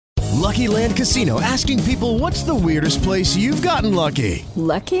Lucky Land Casino, asking people, what's the weirdest place you've gotten lucky?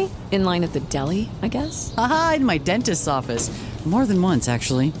 Lucky? In line at the deli, I guess? Aha, in my dentist's office. More than once,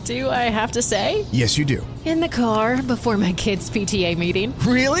 actually. Do I have to say? Yes, you do. In the car before my kids' PTA meeting.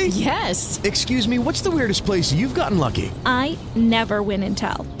 Really? Yes. Excuse me, what's the weirdest place you've gotten lucky? I never win and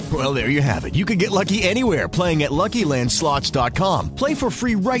tell. Well, there you have it. You can get lucky anywhere, playing at LuckyLandSlots.com. Play for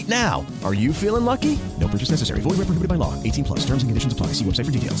free right now. Are you feeling lucky? No purchase necessary. Void where prohibited by law. 18 plus. Terms and conditions apply. See website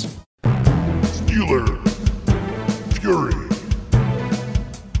for details. SteelerFury.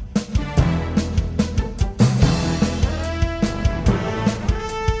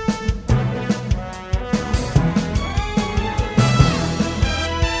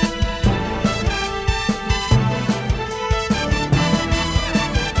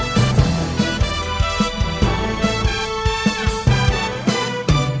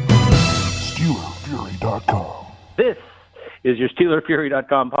 This is your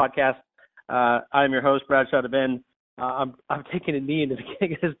SteelerFury.com podcast. I'm your host, Brad Shadabin. I'm taking a knee in the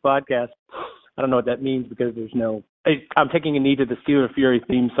beginning of this podcast. I don't know what that means because I'm taking a knee to the SteelerFury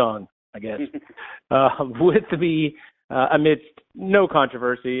theme song, I guess. With me, amidst no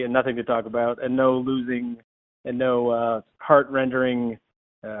controversy and nothing to talk about and no losing and no heart-rendering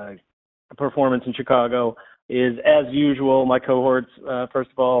performance in Chicago is, as usual, my cohorts. First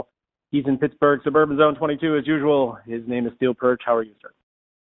of all, he's in Pittsburgh, suburban zone 22, as usual. His name is SteelPerch. How are you, sir?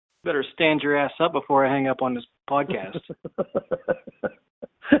 Better stand your ass up before I hang up on this podcast.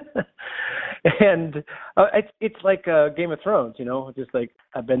 And it's like Game of Thrones, just like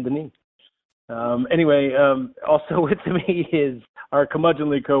I bend the knee. Anyway, also with me is our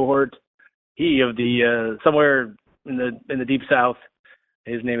curmudgeonly cohort. He of the somewhere in the deep south.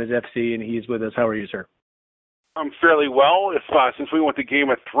 His name is FC, and he's with us. How are you, sir? I'm fairly well. If since we went to Game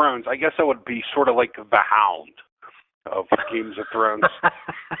of Thrones, I guess I would be sort of like the Hound of Games of Thrones.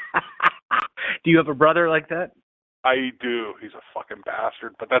 Do you have a brother like that? I do. He's a fucking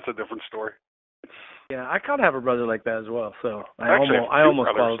bastard, but that's a different story. Yeah, I kind of have a brother like that as well, so I Actually, almost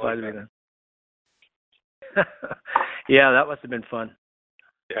qualified to be that. Yeah, that must have been fun.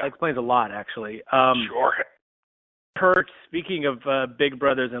 Yeah. That explains a lot, actually. Sure. Perch, speaking of big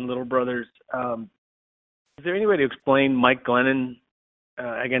brothers and little brothers, is there any way to explain Mike Glennon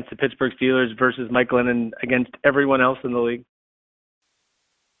against the Pittsburgh Steelers versus Mike Glennon against everyone else in the league?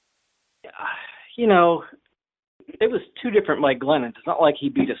 It was two different Mike Glennons. It's not like he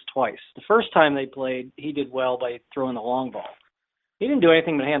beat us twice. The first time they played, he did well by throwing the long ball. He didn't do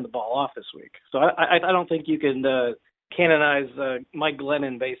anything but hand the ball off this week. So I don't think you can canonize Mike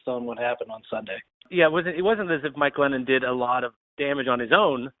Glennon based on what happened on Sunday. Yeah, it wasn't as if Mike Glennon did a lot of damage on his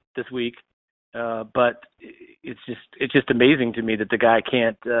own this week, but it's just amazing to me that the guy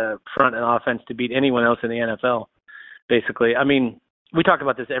can't front an offense to beat anyone else in the NFL, basically. I mean, we talk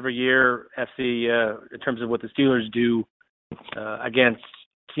about this every year, FC, in terms of what the Steelers do against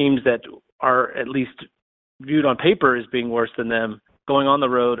teams that are at least viewed on paper as being worse than them, going on the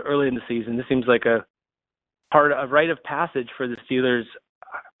road early in the season. This seems like a rite of passage for the Steelers.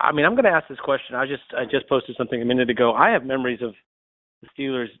 I mean, I'm going to ask this question. I just posted something a minute ago. I have memories of the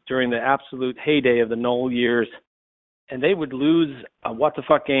Steelers during the absolute heyday of the Knoll years, and they would lose a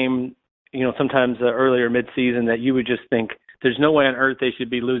what-the-fuck game, sometimes earlier mid-season that you would just think, there's no way on earth they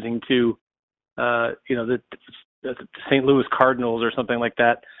should be losing to, the St. Louis Cardinals or something like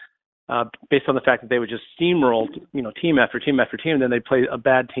that, based on the fact that they would just steamroll, team after team after team. Then they'd play a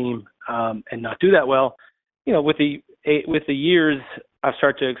bad team and not do that well. With the years, I've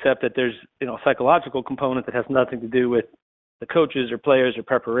started to accept that there's, a psychological component that has nothing to do with the coaches or players or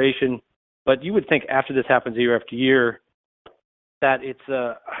preparation. But you would think after this happens year after year that it's,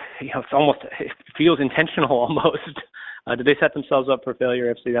 it feels intentional almost. Did they set themselves up for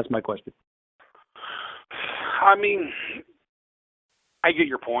failure, FC? That's my question. I mean, I get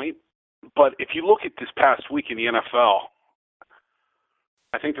your point, but if you look at this past week in the NFL,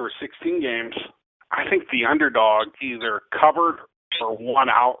 I think there were 16 games. I think the underdog either covered or won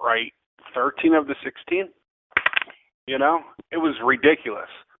outright 13 of the 16. It was ridiculous.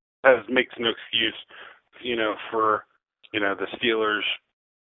 That makes no excuse, for, the Steelers'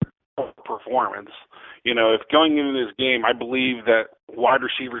 performance. If going into this game, I believe that wide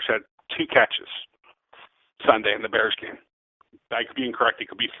receivers had 2 catches Sunday in the Bears game. I could be incorrect. It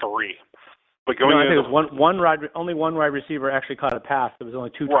could be 3. But I think it was only one wide receiver actually caught a pass. There was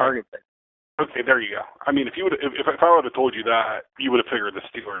only 2 targets. Okay, there you go. I mean, if I would have told you that, you would have figured the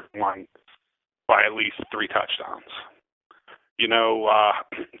Steelers won by at least 3 touchdowns.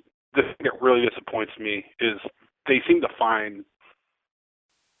 The thing that really disappoints me is they seem to find,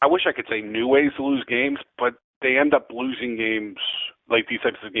 I wish I could say new ways to lose games, but they end up losing games like these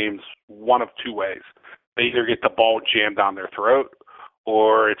types of games one of two ways. They either get the ball jammed down their throat,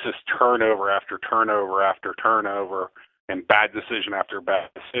 or it's just turnover after turnover after turnover and bad decision after bad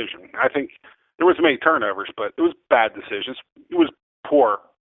decision. I think there was many turnovers, but it was bad decisions. It was poor.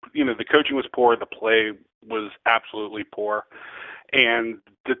 The coaching was poor. The play was absolutely poor. And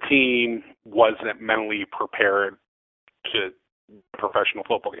the team wasn't mentally prepared to a professional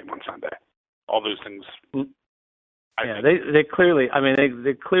football game on Sunday. All those things. They clearly,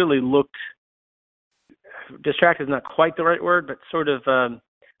 they clearly looked distracted is not quite the right word, but sort of,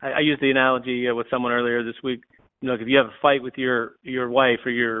 I used the analogy with someone earlier this week. If you have a fight with your wife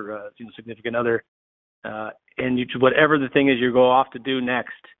or your significant other, and whatever the thing is you go off to do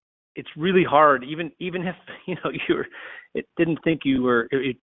next, it's really hard, even if it didn't think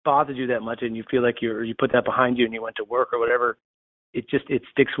it bothered you that much, and you feel like you put that behind you and you went to work or whatever. It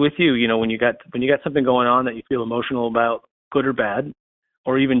sticks with you. When you got something going on that you feel emotional about, good or bad,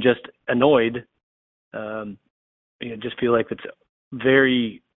 or even just annoyed. Just feel like it's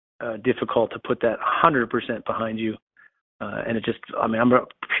very difficult to put that 100% behind you. And I'm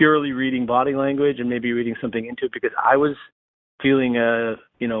purely reading body language and maybe reading something into it because I was feeling,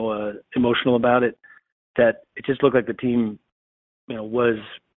 emotional about it, that it just looked like the team, was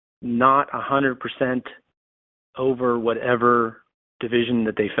not 100% over whatever division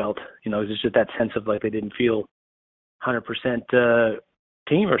that they felt. It was just that sense of like they didn't feel 100%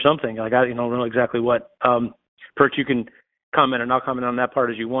 team or something. Like I don't know exactly what. Perch, you can comment, and I'll comment on that part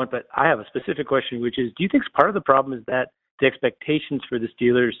as you want. But I have a specific question, which is: do you think part of the problem is that the expectations for the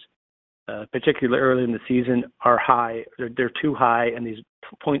Steelers, particularly early in the season, are high? They're too high, and these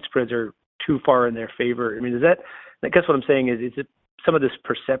point spreads are too far in their favor. I guess what I'm saying is it some of this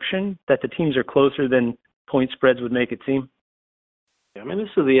perception that the teams are closer than point spreads would make it seem? This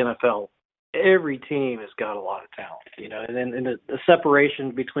is the NFL. Every team has got a lot of talent, and the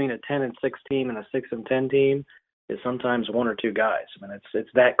separation between a 10-6 team and a 6-10 team is sometimes one or two guys. It's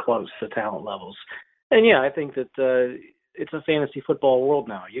that close, the talent levels. And I think that it's a fantasy football world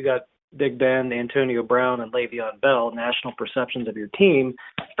now. You got Big Ben, Antonio Brown, and Le'Veon Bell. National perceptions of your team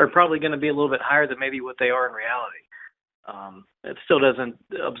are probably going to be a little bit higher than maybe what they are in reality. It still doesn't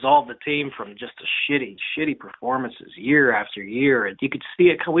absolve the team from just a shitty performances year after year. And you could see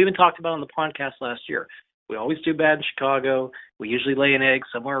it. We even talked about it on the podcast last year. We always do bad in Chicago. We usually lay an egg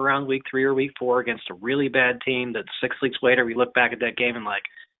somewhere around week 3 or week 4 against a really bad team that 6 weeks later we look back at that game and like,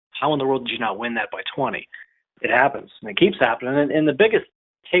 how in the world did you not win that by 20? It happens, and it keeps happening. And the biggest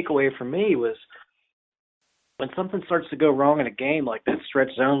takeaway for me was when something starts to go wrong in a game like that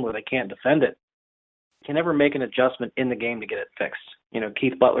stretch zone where they can't defend it, you can never make an adjustment in the game to get it fixed.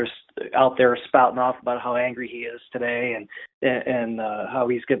 Keith Butler's out there spouting off about how angry he is today and how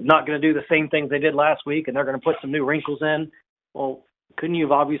he's not going to do the same things they did last week, and they're going to put some new wrinkles in. Well, couldn't you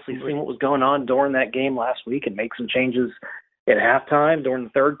have obviously seen what was going on during that game last week and make some changes at halftime, during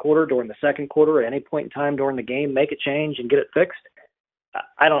the third quarter, during the second quarter, at any point in time during the game, make a change and get it fixed?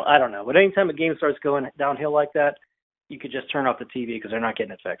 I don't know. But anytime a game starts going downhill like that, you could just turn off the TV because they're not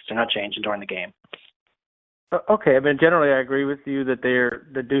getting it fixed. They're not changing during the game. Okay, generally I agree with you that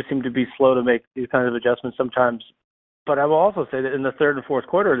they do seem to be slow to make these kinds of adjustments sometimes. But I will also say that in the third and fourth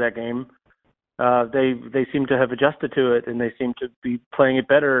quarter of that game, they seem to have adjusted to it, and they seem to be playing it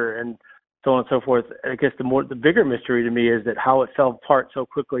better, and so on and so forth. I guess the bigger mystery to me is that how it fell apart so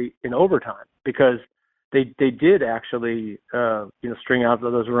quickly in overtime, because they did actually string out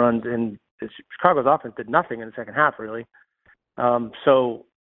those runs, and Chicago's offense did nothing in the second half really. So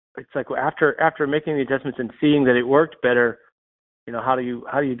it's like after making the adjustments and seeing that it worked better, how do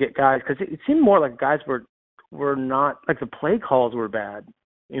you get guys? Because it seemed more like guys were not, like the play calls were bad.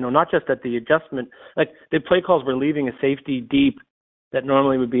 Not just that the adjustment, like the play calls were leaving a safety deep that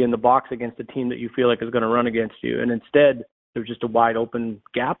normally would be in the box against a team that you feel like is going to run against you, and instead there was just a wide open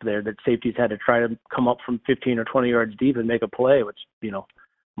gap there that safeties had to try to come up from 15 or 20 yards deep and make a play, which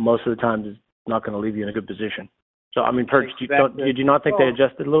most of the time is not going to leave you in a good position. So, Perch, did you not think they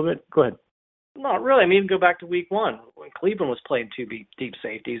adjusted a little bit? Go ahead. Not really. Even go back to week 1 when Cleveland was playing 2 deep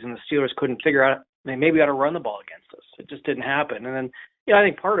safeties and the Steelers couldn't figure out maybe how to run the ball against us. It just didn't happen. And then, I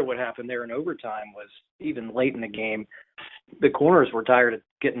think part of what happened there in overtime was even late in the game, the corners were tired of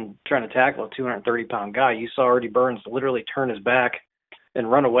trying to tackle a 230-pound guy. You saw Artie Burns literally turn his back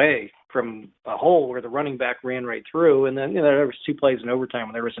and run away from a hole where the running back ran right through. And then there was 2 plays in overtime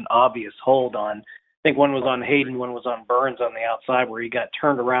when there was an obvious hold on. I think one was on Hayden, one was on Burns on the outside where he got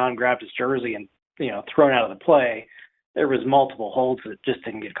turned around, grabbed his jersey, and thrown out of the play. There was multiple holds that just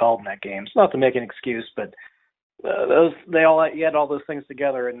didn't get called in that game. It's not to make an excuse, but you add all those things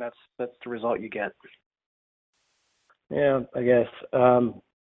together, and that's the result you get. Yeah, I guess.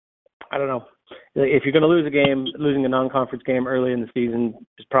 I don't know. If you're going to lose a game, losing a non-conference game early in the season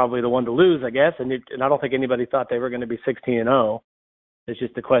is probably the one to lose, I guess. And I don't think anybody thought they were going to be 16-0. It's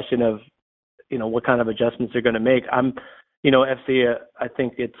just a question of, what kind of adjustments they're going to make. FC, I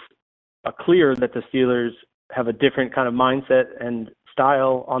think it's clear that the Steelers have a different kind of mindset and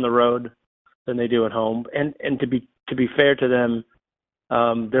style on the road than they do at home. And to be fair to them,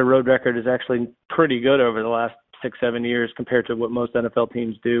 their road record is actually pretty good over the last 6-7 years compared to what most NFL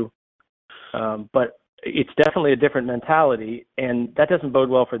teams do. But it's definitely a different mentality, and that doesn't bode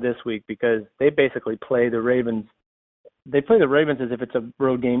well for this week because they basically play the Ravens. They play the Ravens as if it's a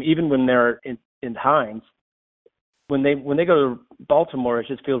road game, even when they're in Hines. When they go to Baltimore, it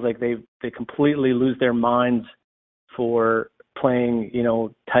just feels like they completely lose their minds for playing,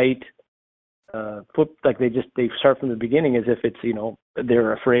 tight. Like they start from the beginning as if it's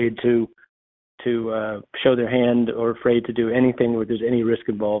they're afraid to show their hand or afraid to do anything where there's any risk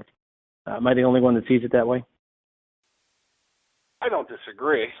involved. Am I the only one that sees it that way? I don't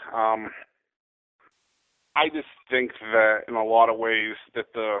disagree. I just think that in a lot of ways that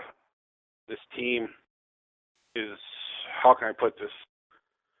this team is, how can I put this?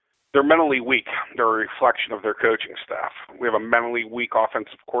 They're mentally weak. They're a reflection of their coaching staff. We have a mentally weak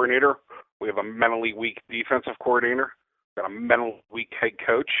offensive coordinator. We have a mentally weak defensive coordinator. We've got a mentally weak head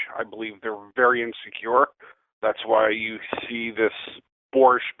coach. I believe they're very insecure. That's why you see this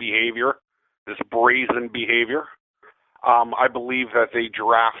boorish behavior, this brazen behavior. I believe that they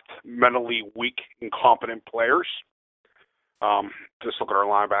draft mentally weak, incompetent players. Just look at our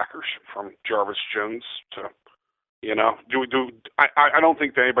linebackers from Jarvis Jones to, I don't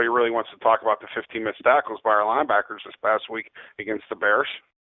think that anybody really wants to talk about the 15 missed tackles by our linebackers this past week against the Bears.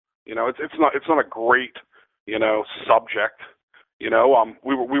 It's not a great, subject. We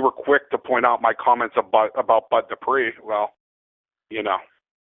were quick to point out my comments about Bud Dupree. Well,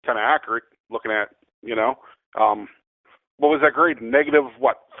 kind of accurate looking at, what was that grade? Negative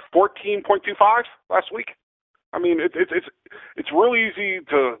 14.25 last week? I mean, it's really easy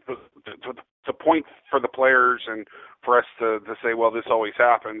to point for the players and for us to say, well, this always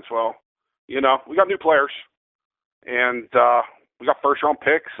happens. Well, we got new players and we got first round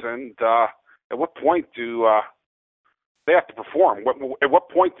picks, and at what point do they have to perform? At what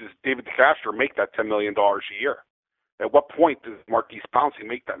point does David DeCastro make that $10 million a year? At what point does Marquise Pouncey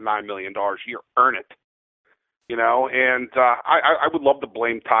make that $9 million a year? Earn it. And I would love to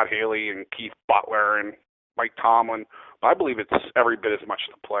blame Todd Haley and Keith Butler and Mike Tomlin, but I believe it's every bit as much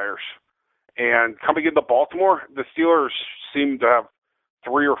the players. And coming into Baltimore, the Steelers seem to have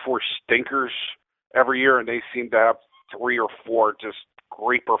 3 or 4 stinkers every year, and they seem to have 3 or 4 just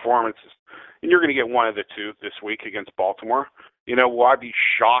great performances. And you're going to get one of the two this week against Baltimore. Will I be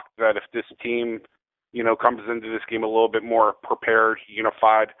shocked that if this team comes into this game a little bit more prepared,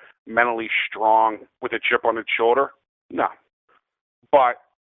 unified, mentally strong, with a chip on its shoulder? No. But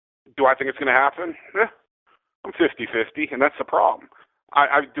do I think it's going to happen? I'm 50-50, and that's the problem.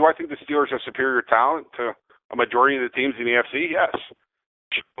 Do I think the Steelers have superior talent to a majority of the teams in the AFC? Yes.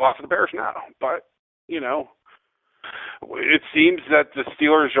 Lots of the Bears now. But, it seems that the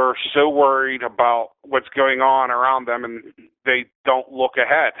Steelers are so worried about what's going on around them and they don't look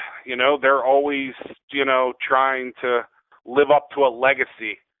ahead. They're always, trying to live up to a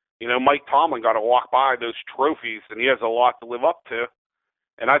legacy. Mike Tomlin got to walk by those trophies and he has a lot to live up to.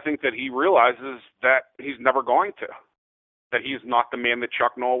 And I think that he realizes that he's never going to, that he's not the man that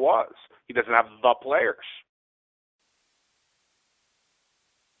Chuck Noll was. He doesn't have the players.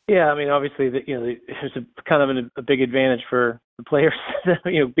 Yeah, I mean, obviously, there's kind of a big advantage for the players,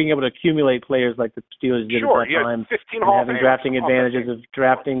 being able to accumulate players like the Steelers did at that time, 15 and having drafting advantages of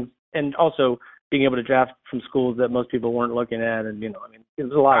drafting, and also being able to draft from schools that most people weren't looking at, and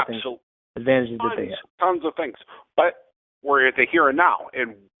there's a lot of things, advantages that they have. Tons of things, but we're at the here and now,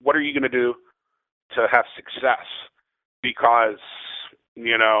 and what are you going to do to have success? Because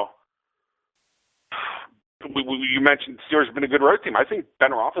you mentioned the Steelers have been a good road team. I think Ben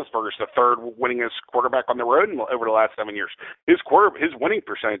Roethlisberger is the third winningest quarterback on the road over the last 7 years. His winning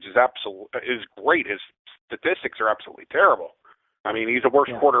percentage is great. His statistics are absolutely terrible. I mean, he's a worse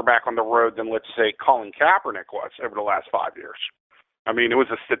quarterback on the road than, let's say, Colin Kaepernick was over the last 5 years. I mean, it was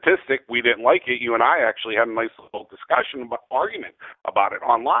a statistic. We didn't like it. You and I actually had a nice little argument about it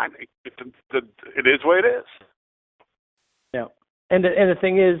online. It is what it is. Yeah, and the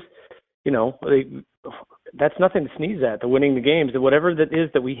thing is, that's nothing to sneeze at, the winning the games. Whatever that is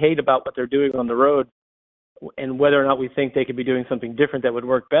that we hate about what they're doing on the road, and whether or not we think they could be doing something different that would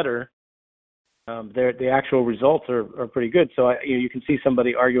work better, the actual results are pretty good. So you can see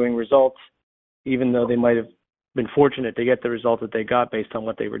somebody arguing results, even though they might have been fortunate to get the result that they got based on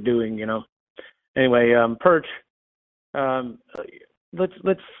what they were doing, you know. Anyway, Perch, let's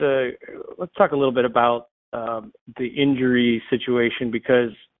talk a little bit about the injury situation,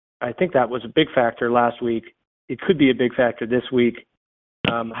 because I think that was a big factor last week. It could be a big factor this week.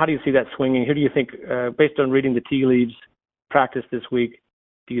 How do you see that swinging? Who do you think, based on reading the tea leaves, practice this week,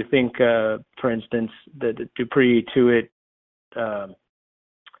 do you think, for instance, that Dupree, Tuitt,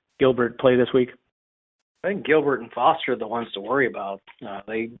 Gilbert play this week? I think Gilbert and Foster are the ones to worry about.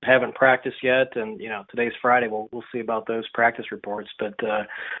 They haven't practiced yet, and today's Friday. We'll see about those practice reports. But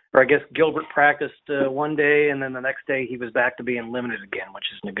or I guess Gilbert practiced one day, and then the next day he was back to being limited again, which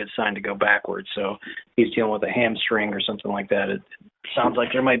isn't a good sign to go backwards. So he's dealing with a hamstring or something like that. It sounds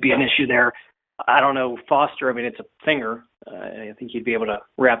like there might be an issue there. I don't know, Foster. I mean, it's a finger. I think he'd be able to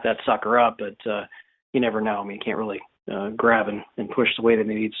wrap that sucker up, but you never know. I mean, you can't really grab and push the way that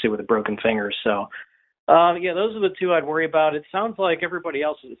he needs to with a broken finger. So. Those are the two I'd worry about. It sounds like everybody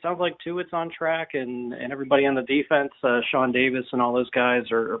else. It sounds like Tuitt's on track, and everybody on the defense, Sean Davis and all those guys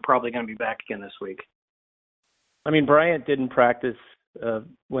are probably going to be back again this week. I mean, Bryant didn't practice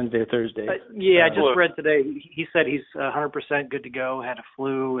Wednesday or Thursday. I just read today. He said he's 100% good to go. Had a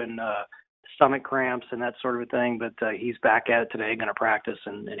flu and stomach cramps and that sort of a thing, but he's back at it today, going to practice,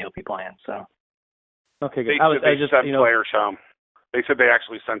 and he'll be playing. So. Okay, good. They just sent players home. They said they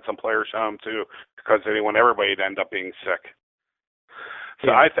actually sent some players home too, because they didn't want everybody to end up being sick.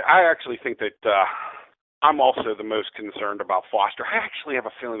 So yeah. I actually think that I'm also the most concerned about Foster. I actually have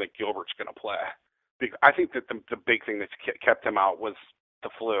a feeling that Gilbert's going to play. I think that the big thing that's kept him out was the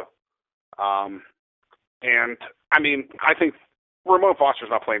flu. And I mean, I think Ramon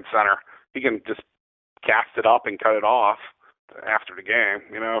Foster's not playing center. He can just cast it up and cut it off after the game.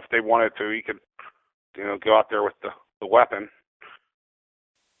 If they wanted to, he could, go out there with the weapon.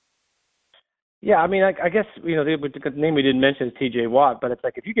 Yeah, I mean, I guess, the name we didn't mention is T.J. Watt, but it's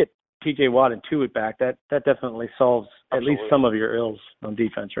like if you get T.J. Watt and Tuitt back, that definitely solves at least some of your ills on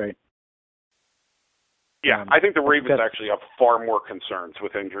defense, right? Yeah, I think the Ravens actually have far more concerns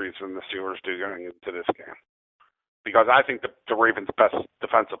with injuries than the Steelers do going into this game, because I think the Ravens' best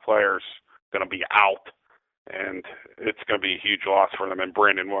defensive player is going to be out, and it's going to be a huge loss for them, and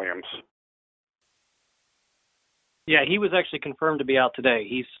Brandon Williams. Yeah, he was actually confirmed to be out today.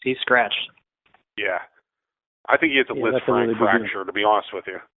 He's scratched. Yeah. I think he has a Liz Frank fracture, to be honest with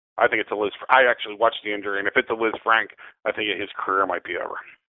you. I think it's a Liz. I actually watched the injury, and if it's a Liz Frank, I think his career might be over.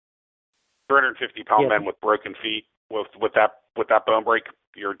 350-pound men with broken feet, with that bone break,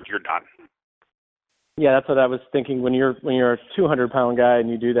 you're done. Yeah, that's what I was thinking. When you're a 200-pound guy and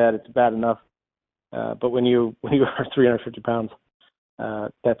you do that, it's bad enough. But when you are 350 pounds,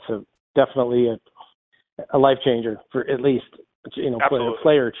 that's definitely a life changer for at least a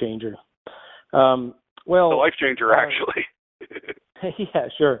player changer. The life changer, actually. Yeah,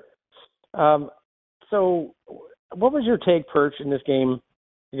 sure. So what was your take, Perch, in this game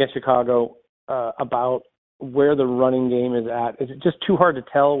against Chicago about where the running game is at? Is it just too hard to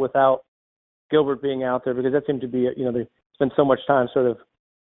tell without Gilbert being out there? Because that seemed to be, they spent so much time sort of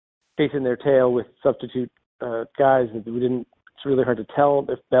chasing their tail with substitute guys that it's really hard to tell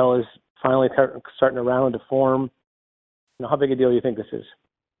if Bell is finally starting to round into form. How big a deal do you think this is?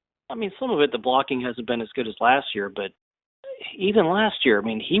 I mean, some of it, the blocking hasn't been as good as last year, but even last year, I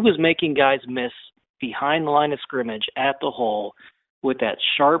mean, he was making guys miss behind the line of scrimmage at the hole with that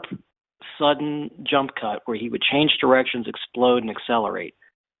sharp, sudden jump cut where he would change directions, explode, and accelerate.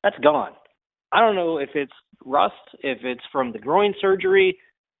 That's gone. I don't know if it's rust, if it's from the groin surgery.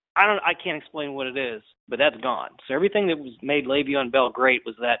 I can't explain what it is, but that's gone. So everything that was made Le'Veon Bell great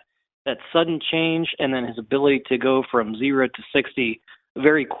was that sudden change, and then his ability to go from 0 to 60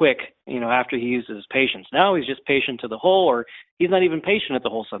 very quick, after he uses his patience. Now he's just patient to the hole, or he's not even patient at the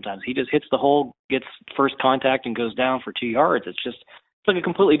hole sometimes. He just hits the hole, gets first contact, and goes down for 2 yards. It's like a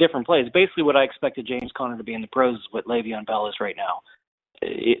completely different play. It's basically what I expected James Conner to be in the pros, is what Le'Veon Bell is right now.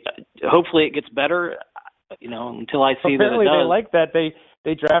 Hopefully it gets better, until I see apparently that it does. They like that.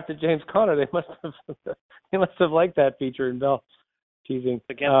 They drafted James Conner. They must have liked that feature in Bell. Teasing.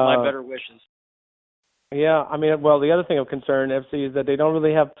 Against my better wishes. Yeah, I mean, well, the other thing of concern, FC, is that they don't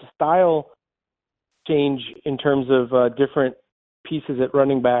really have style change in terms of different pieces at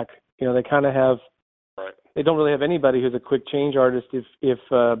running back. They kind of have. Right. They don't really have anybody who's a quick change artist if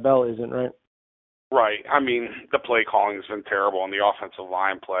Bell isn't, right? Right. I mean, the play calling has been terrible on the offensive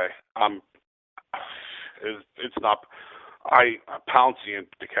line play. It's not. Pouncey and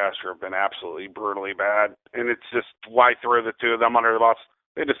DeCastro have been absolutely brutally bad, and it's just why throw the two of them under the bus?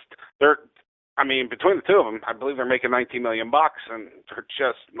 I mean, between the two of them, I believe they're making $19 million, and they're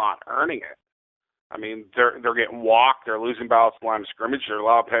just not earning it. I mean, they're getting walked. They're losing balls at the line of scrimmage. They're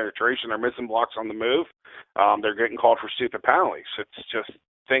allowing penetration. They're missing blocks on the move. They're getting called for stupid penalties. It's just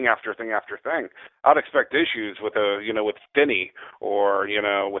thing after thing after thing. I'd expect issues with with Finney or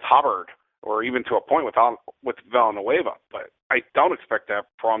with Hubbard or even to a point with Villanueva, but I don't expect to have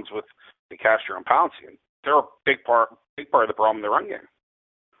problems with DeCastro and Pouncey. And they're a big part of the problem in the run game.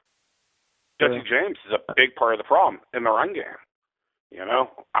 Jesse James is a big part of the problem in the run game.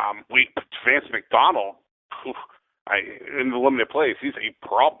 Vance McDonald, in the limited plays, he's a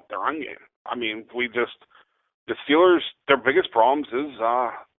problem in the run game. I mean, the Steelers, their biggest problems is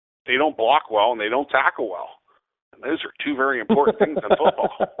they don't block well and they don't tackle well. And those are two very important things in football.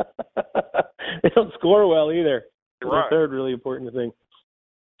 They don't score well either. You're right. The third really important thing.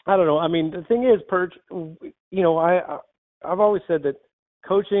 I don't know. I mean, the thing is, Perch, I've always said that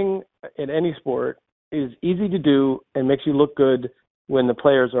coaching in any sport is easy to do and makes you look good when the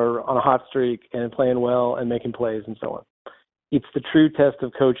players are on a hot streak and playing well and making plays and so on. It's the true test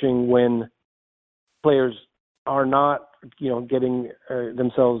of coaching when players are not, getting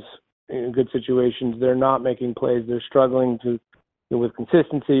themselves in good situations. They're not making plays. They're struggling with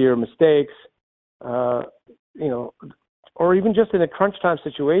consistency or mistakes, or even just in a crunch time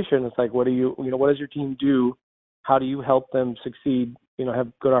situation. It's like, what does your team do? How do you help them succeed?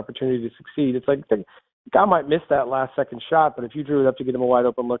 Have good opportunity to succeed. It's like the guy might miss that last second shot, but if you drew it up to get him a wide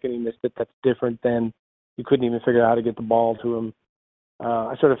open look and he missed it, that's different than you couldn't even figure out how to get the ball to him.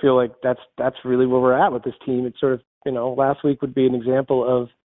 I sort of feel like that's really where we're at with this team. It's sort of, last week would be an example of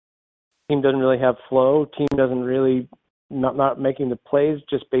team doesn't really have flow. Team doesn't really not making the plays,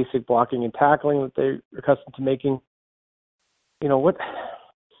 just basic blocking and tackling that they're accustomed to making. What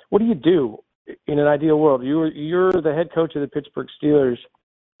do you do in an ideal world? You're the head coach of the Pittsburgh Steelers.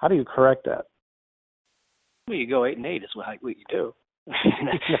 How do you correct that? Well, you go 8-8 is what you do.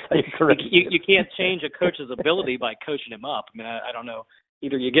 Correct. You can't change a coach's ability by coaching him up. I mean, I don't know.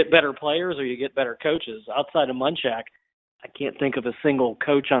 Either you get better players or you get better coaches. Outside of Munchak, I can't think of a single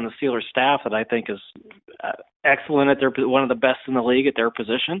coach on the Steelers staff that I think is excellent at one of the best in the league at their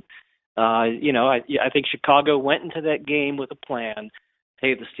position. I think Chicago went into that game with a plan.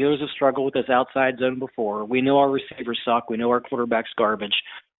 Hey, the Steelers have struggled with this outside zone before. We know our receivers suck. We know our quarterback's garbage.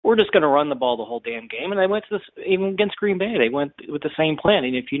 We're just going to run the ball the whole damn game. And they went to this, even against Green Bay, they went with the same plan.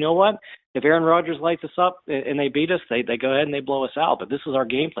 And if you know what, if Aaron Rodgers lights us up and they beat us, they go ahead and they blow us out. But this is our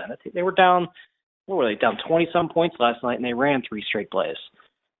game plan. They were down, what were they, down 20-some points last night, and they ran 3 straight plays.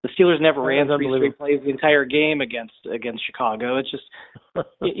 The Steelers never ran 3 straight plays the entire game against Chicago. It's just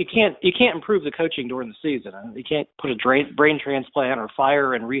you can't improve the coaching during the season. You can't put a brain transplant or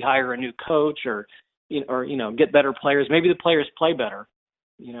fire and rehire a new coach or get better players. Maybe the players play better.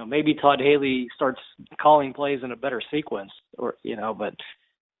 Maybe Todd Haley starts calling plays in a better sequence, but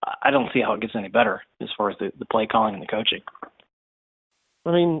I don't see how it gets any better as far as the play calling and the coaching.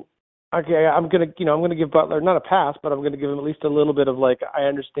 I mean, okay, I'm gonna give Butler not a pass, but I'm gonna give him at least a little bit of I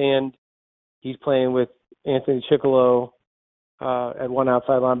understand he's playing with Anthony Chickillo at one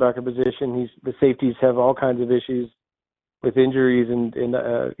outside linebacker position. The safeties have all kinds of issues with injuries and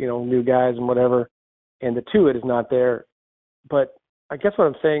new guys and whatever, and the Tuitt is not there, but I guess what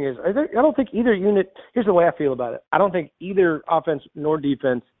I'm saying is I don't think either unit – here's the way I feel about it. I don't think either offense nor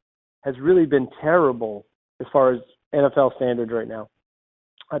defense has really been terrible as far as NFL standards right now.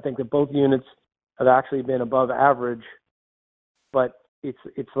 I think that both units have actually been above average, but it's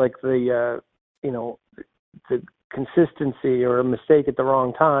like the consistency or a mistake at the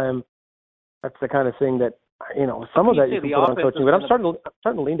wrong time. That's the kind of thing that, some of that you can put on coaching. But I'm starting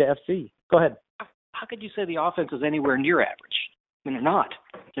to lean to FC. Go ahead. How could you say the offense is anywhere near average? I mean, they're not.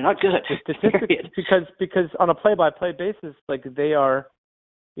 They're not good. because on a play-by-play basis, they are,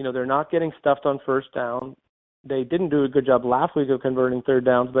 they're not getting stuffed on first down. They didn't do a good job last week of converting third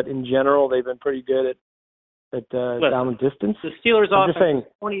downs, but in general, they've been pretty good at down and distance. The Steelers' offense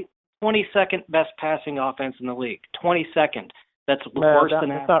is 22nd best passing offense in the league. 22nd. That's worse than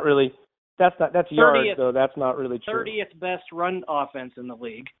that's not really. That's yards, though. That's not really true. 30th best run offense in the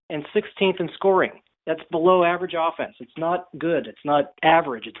league and 16th in scoring. That's below average offense. It's not good. It's not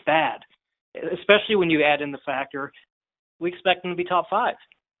average. It's bad, especially when you add in the factor we expect them to be top 5.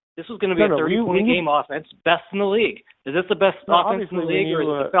 This was going to be a 30-point game offense, best in the league. Is this the best offense in the league, or is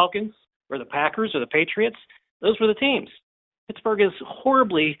it the Falcons or the Packers or the Patriots? Those were the teams. Pittsburgh is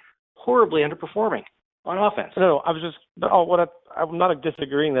horribly, horribly underperforming on offense. No, I'm not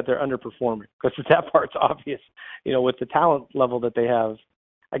disagreeing that they're underperforming, because that part's obvious. With the talent level that they have,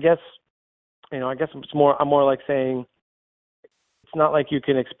 I guess it's more. I'm more like saying it's not like you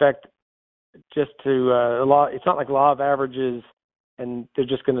can expect just to it's not like law of averages and they're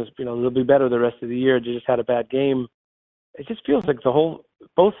just going to, they'll be better the rest of the year. They just had a bad game. It just feels like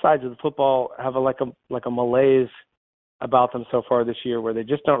both sides of the football have a malaise about them so far this year, where they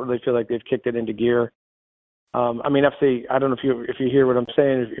just don't really feel like they've kicked it into gear. FC, I don't know if you hear what I'm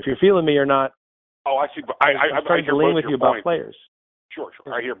saying, if you're feeling me or not. Oh, I see. I hear both with your you points. about players. Sure.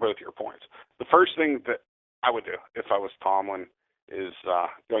 I hear both your points. The first thing that I would do if I was Tomlin is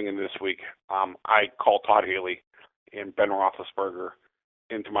going into this week, I call Todd Haley and Ben Roethlisberger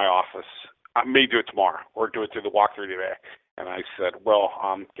into my office. I may do it tomorrow or do it through the walkthrough today. And I said, well,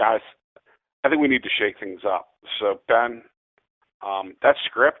 guys, I think we need to shake things up. So, Ben, that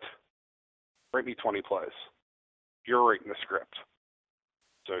script, rate me 20 plays. You're rating the script.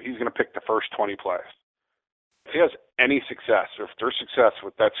 So he's going to pick the first 20 plays. If he has any success, or if there's success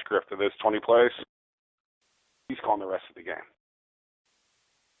with that script of those 20 plays, he's calling the rest of the game.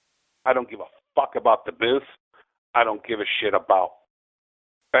 I don't give a fuck about the booth. I don't give a shit about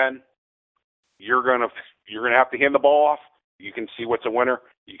Ben. You're gonna have to hand the ball off. You can see what's a winner.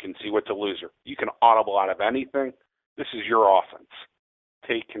 You can see what's a loser. You can audible out of anything. This is your offense.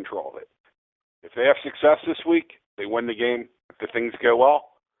 Take control of it. If they have success this week, they win the game. If the things go well,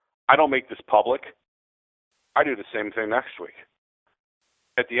 I don't make this public. I do the same thing next week.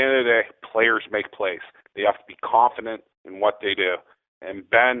 At the end of the day, players make plays. They have to be confident in what they do. And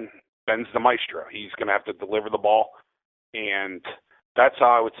Ben's the maestro. He's going to have to deliver the ball, and that's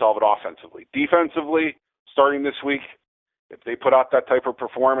how I would solve it offensively. Defensively, starting this week, if they put out that type of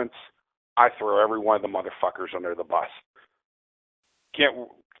performance, I throw every one of the motherfuckers under the bus.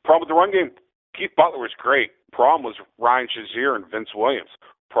 Problem with the run game, Keith Butler was great. Problem was Ryan Shazier and Vince Williams.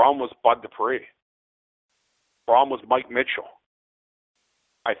 Problem was Bud Dupree. Problem was Mike Mitchell.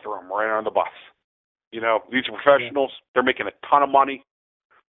 I throw them right under the bus. These are professionals. They're making a ton of money.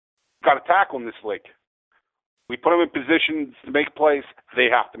 Got to tackle in this league. We put them in positions to make plays. They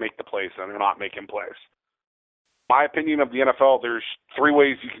have to make the plays, and they're not making plays. My opinion of the NFL, there's 3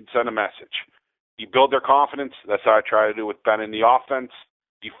 ways you can send a message. You build their confidence. That's how I try to do with Ben in the offense.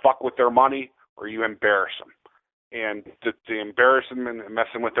 You fuck with their money, or you embarrass them. And the embarrassment and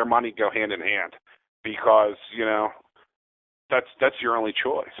messing with their money go hand in hand, because that's your only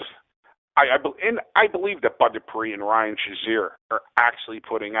choice. I believe that Bud Dupree and Ryan Shazier are actually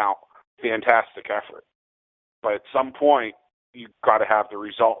putting out fantastic effort. But at some point, you've got to have the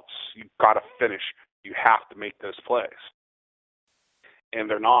results. You've got to finish. You have to make those plays. And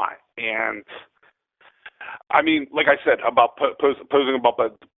they're not. And, like I said, about posing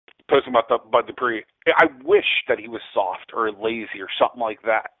about Bud Dupree, I wish that he was soft or lazy or something like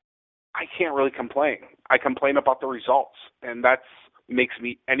that. I can't really complain. I complain about the results, and that makes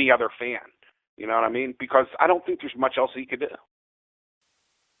me any other fan. You know what I mean? Because I don't think there's much else he could do.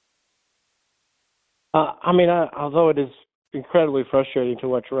 Although it is incredibly frustrating to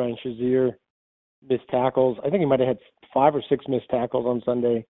watch Ryan Shazier miss tackles, I think he might have had 5 or 6 missed tackles on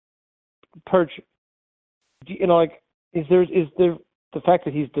Sunday. Perch, is there the fact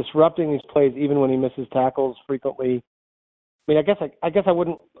that he's disrupting these plays even when he misses tackles frequently? I guess I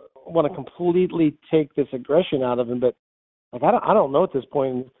wouldn't want to completely take this aggression out of him, but I don't know at this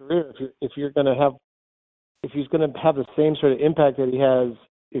point in his career if he's going to have the same sort of impact that he has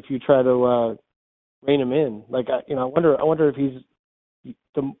if you try to rein him in. I wonder if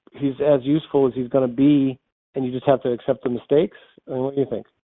he's as useful as he's going to be, and you just have to accept the mistakes. What do you think?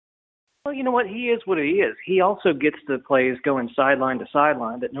 Well, you know what? He is what he is. He also gets the plays going sideline to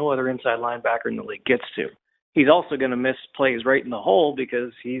sideline that no other inside linebacker in the league gets to. He's also going to miss plays right in the hole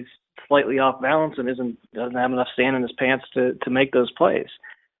because he's slightly off balance and doesn't have enough sand in his pants to make those plays.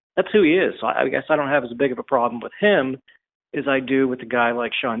 That's who he is. So I guess I don't have as big of a problem with him as I do with a guy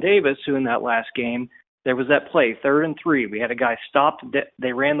like Sean Davis, who in that last game, there was that play, 3rd and 3. We had a guy stopped.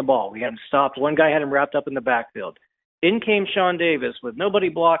 They ran the ball. We had him stopped. One guy had him wrapped up in the backfield. In came Sean Davis with nobody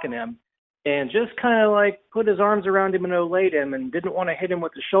blocking him, and just kind of put his arms around him and olayed him and didn't want to hit him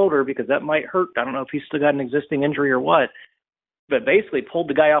with the shoulder because that might hurt. I don't know if he's still got an existing injury or what, but basically pulled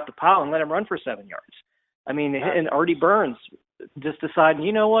the guy off the pile and let him run for 7 yards. And Artie Burns just decided,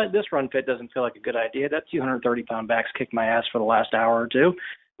 you know what, this run fit doesn't feel like a good idea. That 230-pound back's kicked my ass for the last hour or two.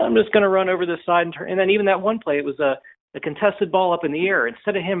 I'm just going to run over this side and turn. And then even that one play, it was a contested ball up in the air.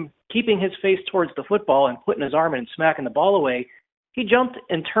 Instead of him keeping his face towards the football and putting his arm in and smacking the ball away, he jumped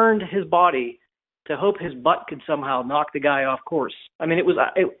and turned his body to hope his butt could somehow knock the guy off course. It was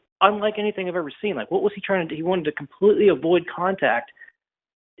unlike anything I've ever seen. What was he trying to do? He wanted to completely avoid contact.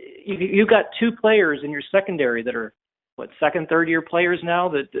 You got 2 players in your secondary that are, second, third-year players now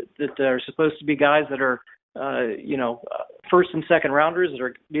that are supposed to be guys that are, first and second rounders that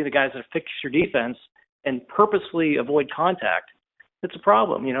are be the guys that fix your defense and purposely avoid contact. it's a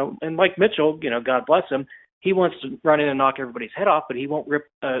problem, you know. And Mike Mitchell, you know, God bless him, he wants to run in and knock everybody's head off, but he won't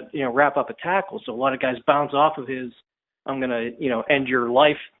wrap up a tackle. So a lot of guys bounce off of his I'm going to, you know, end your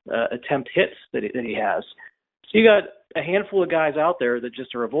life attempt hits that he has. So you got a handful of guys out there that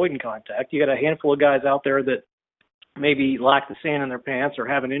just are avoiding contact. You got a handful of guys out there that maybe lack the sand in their pants or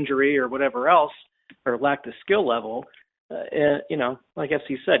have an injury or whatever else, or lack the skill level. And, you know, like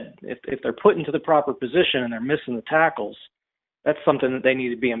FC said, if they're put into the proper position and they're missing the tackles, that's something that they need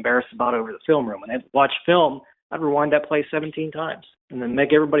to be embarrassed about over the film room. And I'd watch film, I'd rewind that play 17 times and then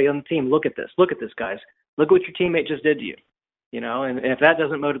make everybody on the team look at this, guys. Look what your teammate just did to you, you know, and if that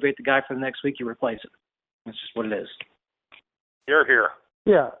doesn't motivate the guy for the next week, you replace it. That's just what it is. You're here.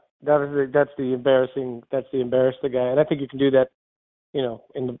 Yeah, that's the embarrass the guy, and I think you can do that, you know,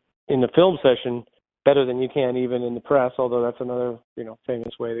 in the film session better than you can even in the press. Although that's another, you know,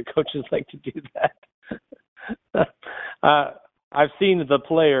 famous way that coaches like to do that. I've seen the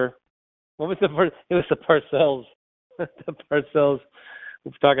player. What was the first? It was the Parcells. The Parcells.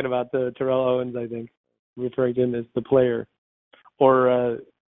 We're talking about the Terrell Owens, I think, referring to him as the player, or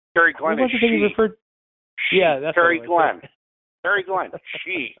Terry Glenn is she. Yeah, that's Terry Glenn. Terry Glenn.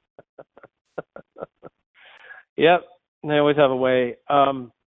 She. Yep, they always have a way. I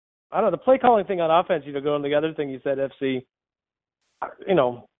don't know, the play calling thing on offense, you know, going to the other thing you said, FC, you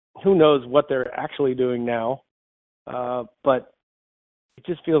know, who knows what they're actually doing now. But it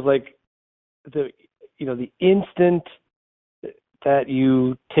just feels like the instant that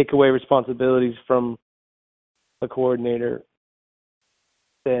you take away responsibilities from the coordinator,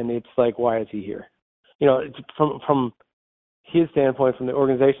 then it's like, why is he here? You know, it's from his standpoint, from the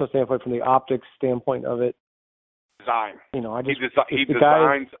organizational standpoint, from the optics standpoint of it. Design. You know, he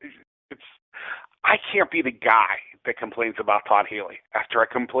designs. I can't be the guy that complains about Todd Haley after I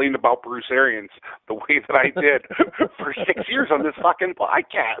complained about Bruce Arians the way that I did for 6 years on this fucking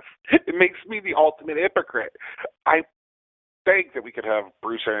podcast. It makes me the ultimate hypocrite. I beg that we could have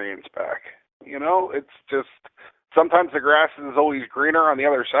Bruce Arians back. You know, it's just sometimes the grass is always greener on the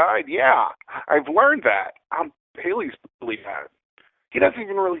other side. Yeah, I've learned that. Haley's really bad. He doesn't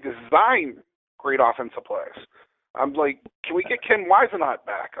even really design great offensive plays. I'm like, can we get Ken Wisenhunt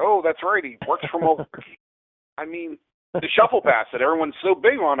back? Oh, that's right, he works from over. I mean, the shuffle pass that everyone's so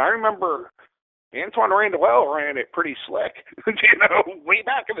big on. I remember Antoine Randall ran it pretty slick, you know, way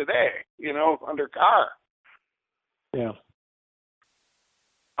back in the day, you know, under Carr. Yeah.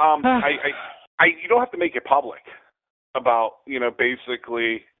 You don't have to make it public about, you know,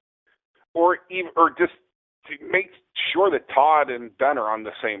 basically, or just to make sure that Todd and Ben are on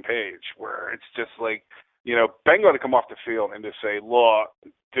the same page, where it's just like, you know, Ben got to come off the field and just say, look,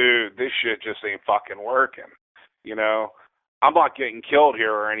 dude, this shit just ain't fucking working. You know, I'm not getting killed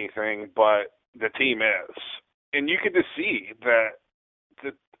here or anything, but the team is. And you could just see that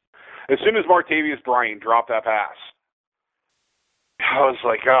as soon as Martavius Bryant dropped that pass, I was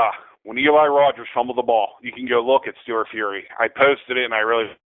like, when Eli Rogers fumbled the ball, you can go look at SteelerFury. I posted it, and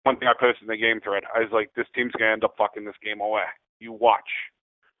one thing I posted in the game thread, I was like, this team's going to end up fucking this game away. You watch.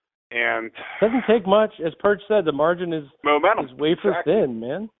 And doesn't take much. As Perch said, the margin is momentum. Is wafer thin,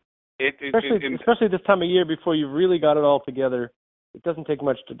 man. Especially this time of year before you really got it all together. It doesn't take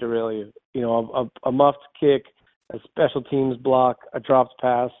much to derail you. You know, a muffed kick, a special teams block, a dropped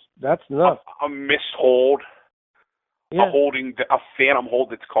pass. That's enough. A missed hold. Yeah. A phantom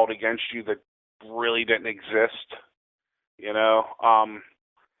hold that's called against you that really didn't exist. You know,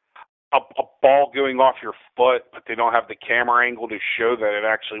 a ball going off your foot, but they don't have the camera angle to show that it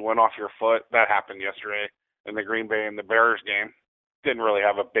actually went off your foot. That happened yesterday in the Green Bay and the Bears game. Didn't really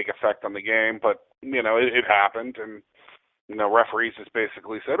have a big effect on the game, but, you know, it happened. And, you know, referees just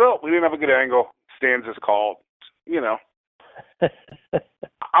basically said, oh, we didn't have a good angle. Stands is called. You know.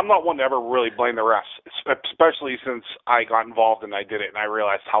 I'm not one to ever really blame the refs, especially since I got involved and I did it and I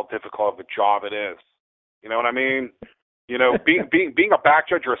realized how difficult of a job it is. You know what I mean? You know, being a back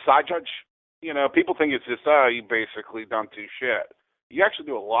judge or a side judge, you know, people think it's just, you basically don't do shit. You actually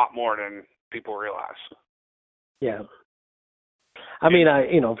do a lot more than people realize. Yeah. I mean,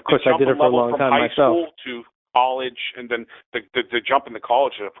 of course, I did it for a long time myself. From high school to college, and then the jump into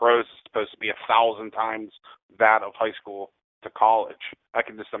college to the pros is supposed to be 1,000 times that of high school to college. I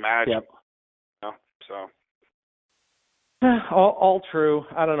can just imagine. Yep. You know, so. All true.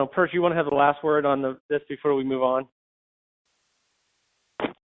 I don't know. Perch, you want to have the last word on this before we move on?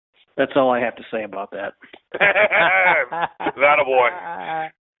 That's all I have to say about that. That a boy.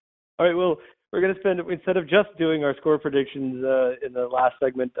 All right, well, we're going to spend, instead of just doing our score predictions in the last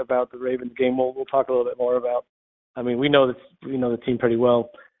segment about the Ravens game, we'll talk a little bit more about, I mean, we know the team pretty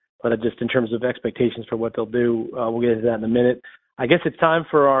well, but just in terms of expectations for what they'll do, we'll get into that in a minute. I guess it's time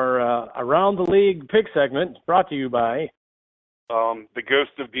for our Around the League pick segment, brought to you by the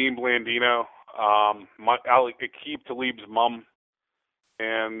ghost of Dean Blandino, Aqib Talib's mom,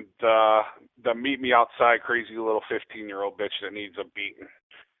 and the meet me outside crazy little 15-year-old bitch that needs a beating.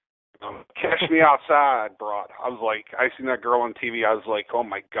 Cash me outside, broad. I was like, I seen that girl on TV. I was like, oh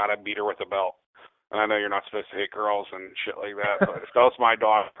my God, I beat her with a belt. And I know you're not supposed to hit girls and shit like that, but if that was my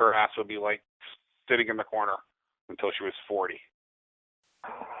daughter, her ass would be like sitting in the corner until she was 40.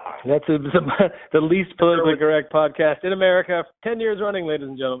 That's the least politically correct podcast in America. 10 years running, ladies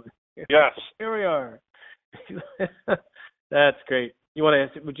and gentlemen. Yes. Here we are. That's great. You want to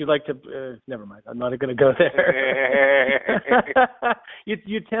ask, would you like to, never mind. I'm not going to go there.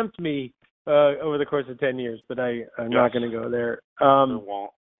 You tempt me over the course of 10 years, but I'm not going to go there.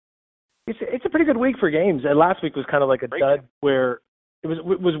 It's a pretty good week for games. And last week was kind of like a dud where it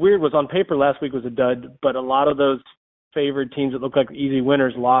was weird. Was on paper last week was a dud, but a lot of those favored teams that looked like easy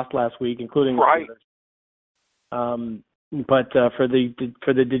winners lost last week, including the Steelers. But for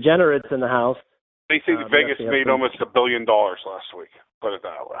the degenerates in the house, they say Vegas made almost $1 billion last week. Put it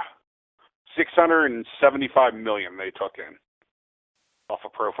that way. $675 million they took in off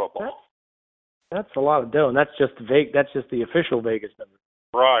of Pro Football. That's a lot of dough, and that's just the official Vegas number.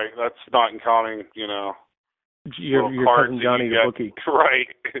 Right. That's not counting, your cousin Johnny the bookie. Right.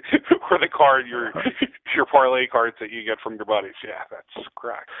 Or the card, your parlay cards that you get from your buddies. Yeah, that's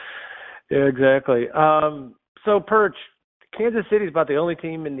correct. Yeah, exactly. So, Perch, Kansas City's about the only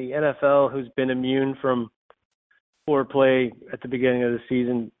team in the NFL who's been immune from foreplay at the beginning of the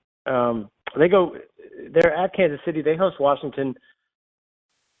season. They're at Kansas City. They host Washington.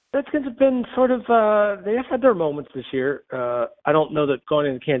 Redskins have been they have had their moments this year. I don't know that going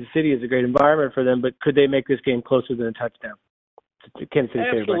into Kansas City is a great environment for them, but could they make this game closer than a touchdown? Kansas City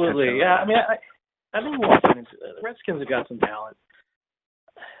absolutely, yeah. I mean, I think the Redskins have got some talent.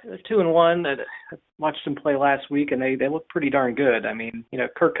 They're 2-1. I watched them play last week, and they look pretty darn good. I mean,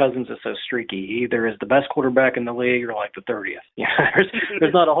 Kirk Cousins is so streaky. He either is the best quarterback in the league or like the 30th.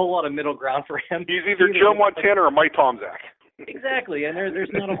 There's not a whole lot of middle ground for him. He's either Joe Montana or Mike Tomczak. Exactly, and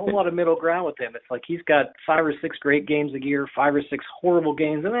there's not a whole lot of middle ground with him. It's like he's got 5 or 6 great games a year, 5 or 6 horrible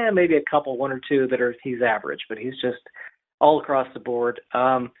games, and then maybe a couple, 1 or 2 he's average, but he's just all across the board.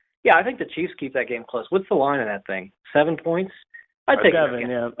 I think the Chiefs keep that game close. What's the line on that thing? 7 points? I'd take 7,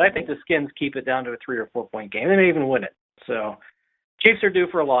 yeah. I think the Skins keep it down to a 3 or 4 point game. They may even win it. So Chiefs are due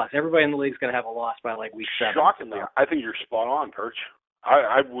for a loss. Everybody in the league is going to have a loss by like week 7. Shockingly, I think you're spot on, Perch.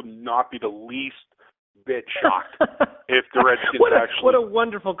 I would not be the least bit shocked if the Redskins What a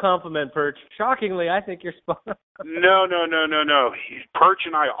wonderful compliment, Perch. Shockingly, I think you're spot on. No. Perch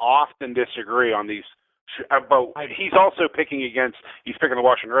and I often disagree on these. But he's also picking the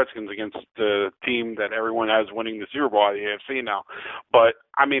Washington Redskins against the team that everyone has winning the Super Bowl at the AFC now. But,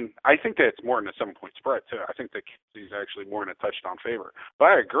 I mean, I think that it's more than a 7-point spread, too. I think that he's actually more than a touchdown favorite. But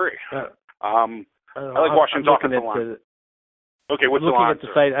I agree. I like Washington's offensive line. Okay, what's the line? I'm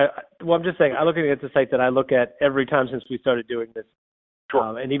just saying, I'm looking at the site that I look at every time since we started doing this.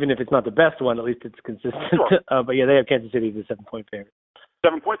 Sure. And even if it's not the best one, at least it's consistent. Sure. But, yeah, they have Kansas City as a 7-point favorite.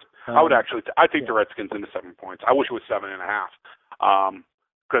 7 points? I would actually I take the Redskins into 7 points. I wish it was 7.5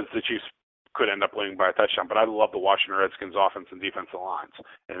 because the Chiefs could end up winning by a touchdown. But I love the Washington Redskins offense and defensive lines.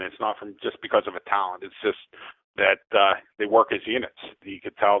 And it's not from just because of a talent. It's just that they work as units. You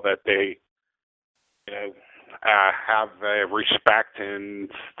could tell that they have respect and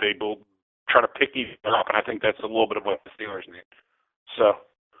they will try to pick each other up. And I think that's a little bit of what the Steelers need. So,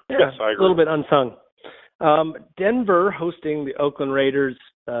 yes, I agree. A little bit unsung. Denver hosting the Oakland Raiders.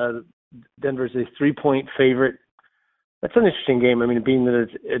 Denver's a 3-point favorite. That's an interesting game. I mean, being that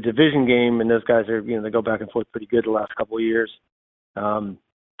it's a division game and those guys are, they go back and forth pretty good the last couple of years. I'm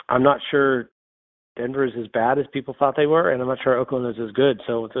not sure Denver is as bad as people thought they were, and I'm not sure Oakland is as good.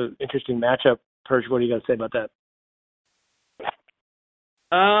 So it's an interesting matchup. Perch, what do you got to say about that?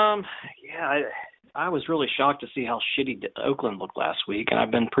 I was really shocked to see how shitty Oakland looked last week, and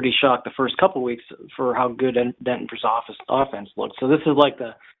I've been pretty shocked the first couple of weeks for how good Denver's offense looked. So this is like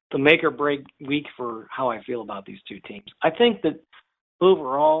the make or break week for how I feel about these two teams. I think that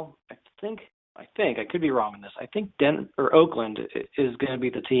overall, I could be wrong on this. I think Oakland is going to be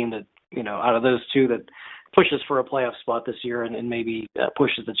the team that, out of those two that pushes for a playoff spot this year and maybe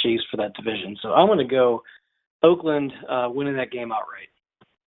pushes the Chiefs for that division. So I'm going to go Oakland winning that game outright.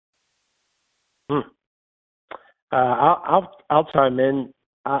 I'll chime in.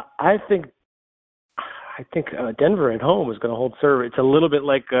 I think Denver at home is going to hold serve. It's a little bit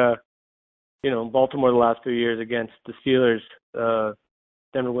like Baltimore the last few years against the Steelers.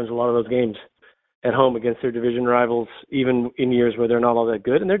 Denver wins a lot of those games. at home against their division rivals, even in years where they're not all that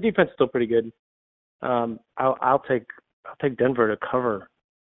good, and their defense is still pretty good. I'll take Denver to cover.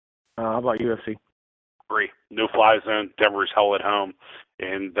 How about UFC? Agree. No fly zone. Denver's hell at home,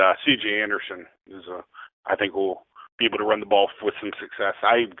 and C.J. Anderson is I think will be able to run the ball with some success.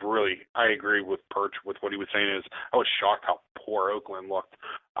 I agree with Perch with what he was saying. Is I was shocked how poor Oakland looked.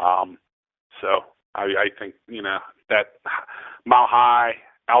 So I think that mile high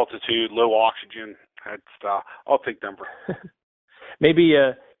altitude, low oxygen. I'll take Denver. Maybe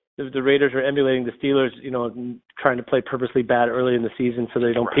the Raiders are emulating the Steelers, trying to play purposely bad early in the season so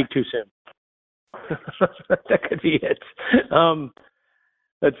they don't peak too soon. That could be it.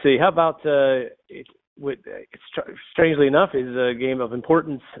 Let's see. How about strangely enough is a game of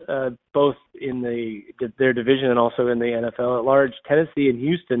importance both in their division and also in the NFL at large. Tennessee and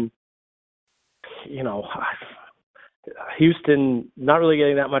Houston. Houston not really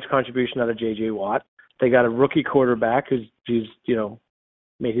getting that much contribution out of J.J. Watt. They got a rookie quarterback who's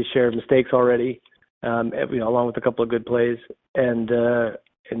made his share of mistakes already, along with a couple of good plays, and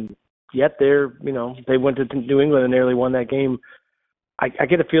yet they went to New England and nearly won that game. I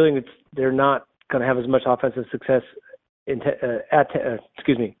get a feeling that they're not going to have as much offensive success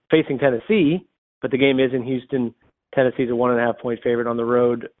facing Tennessee, but the game is in Houston. Tennessee's a 1.5-point favorite on the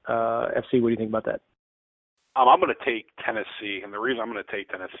road. FC, what do you think about that? I'm going to take Tennessee, and the reason I'm going to take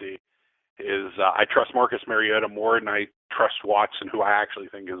Tennessee is I trust Marcus Mariota more than I trust Watson, who I actually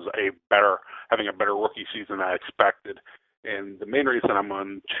think is having a better rookie season than I expected. And the main reason I'm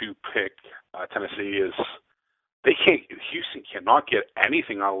going to pick Tennessee is Houston cannot get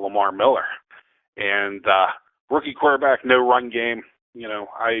anything out of Lamar Miller. And rookie quarterback, no run game.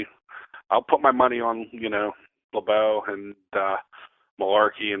 I'll put my money on, LeBeau and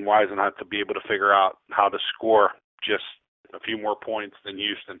Malarkey and Wisenhunt to be able to figure out how to score just a few more points than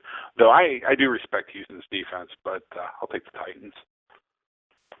Houston. Though I do respect Houston's defense, but I'll take the Titans.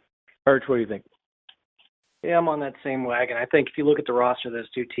 Arch, what do you think? Yeah, I'm on that same wagon. I think if you look at the roster of those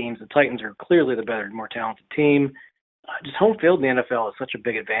two teams, the Titans are clearly the better, more talented team. Just home field in the NFL is such a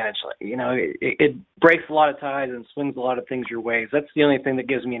big advantage. It breaks a lot of ties and swings a lot of things your ways. That's the only thing that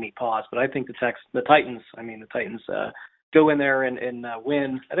gives me any pause. But I think the Titans go in there and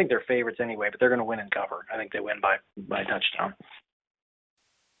win. I think they're favorites anyway, but they're going to win and cover. I think they win by touchdown.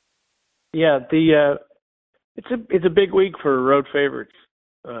 Yeah, it's a big week for road favorites,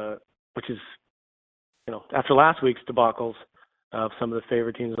 which is after last week's debacles of some of the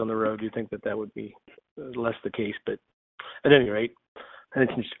favorite teams on the road. You think that would be less the case, but at any rate, and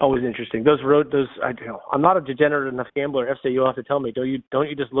it's always interesting. I'm not a degenerate enough gambler. FC, you'll have to tell me. Don't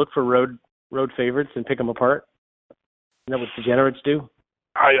you just look for road favorites and pick them apart? Isn't that what degenerates do?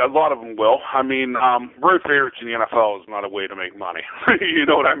 A lot of them will. I mean, road favorites in the NFL is not a way to make money. You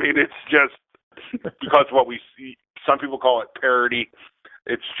know what I mean? It's just because what we see. Some people call it parity.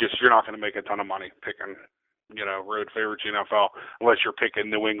 It's just you're not going to make a ton of money picking, road favorites in the NFL unless you're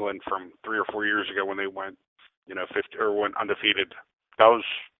picking New England from 3 or 4 years ago when they went, 50 or went undefeated.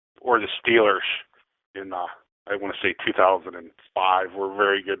 Or the Steelers in I want to say 2005 were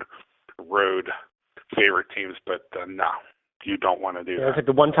very good road favorite teams, but no, you don't want to do that. It's like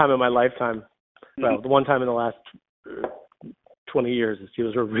the one time in my lifetime. Well, the one time in the last 20 years, the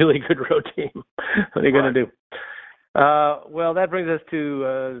Steelers were a really good road team. What are you going to do? Well, that brings us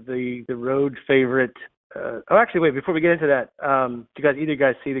to the road favorite. Actually, wait, before we get into that, did either of you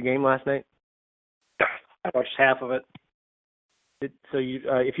guys see the game last night? I watched half of it. So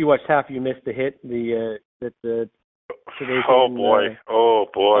if you watched half, you missed the hit. Oh boy!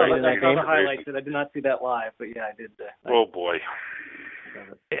 I saw the highlights, and I did not see that live, but yeah, I did. Oh boy!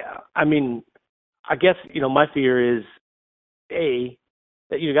 Yeah, I mean, I guess my fear is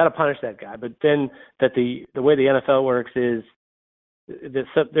that you got to punish that guy, but then that the way the NFL works is that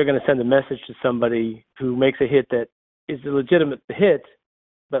they're going to send a message to somebody who makes a hit that is a legitimate hit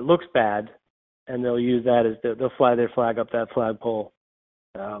but looks bad, and they'll use that as they'll fly their flag up that flagpole.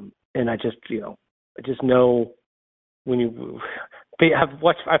 And I just know when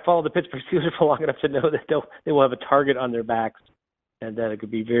I followed the Pittsburgh Steelers for long enough to know that they will have a target on their backs, and that it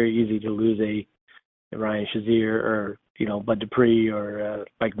could be very easy to lose a Ryan Shazier or Bud Dupree or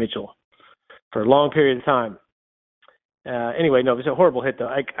Mike Mitchell for a long period of time. Anyway, no, it was a horrible hit,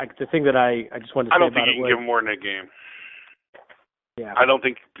 though. The thing that I just wanted to say about it was... I don't think you can give him more than a game. Yeah. I don't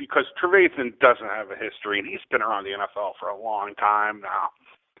think, because Trevathan doesn't have a history, and he's been around the NFL for a long time now.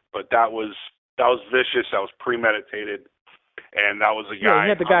 But that was vicious. That was premeditated. And that was a guy... Yeah, he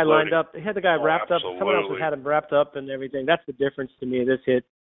had the guy lined up. He had the guy wrapped absolutely. up. Someone else had him wrapped up and everything. That's the difference to me. This hit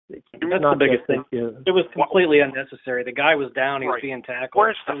That's the biggest thing. It was completely unnecessary. The guy was down. He was being tackled.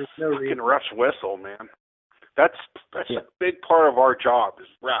 Where's the fucking ref's whistle, man? That's a big part of our job as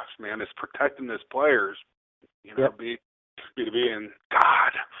refs, man, is protecting his players. You know, and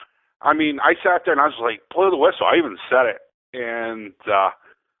God, I mean, I sat there and I was like, blow the whistle. I even said it. And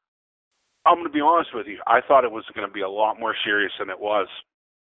I'm going to be honest with you. I thought it was going to be a lot more serious than it was.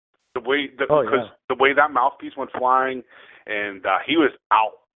 Because the way that mouthpiece went flying, and he was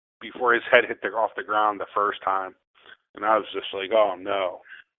out before his head hit off the ground the first time. And I was just like, oh, no.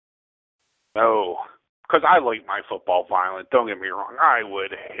 Because I like my football violent. Don't get me wrong. I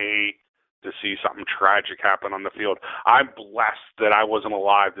would hate to see something tragic happen on the field. I'm blessed that I wasn't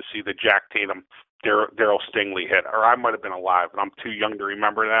alive to see the Jack Tatum, Daryl Stingley hit. Or I might have been alive, but I'm too young to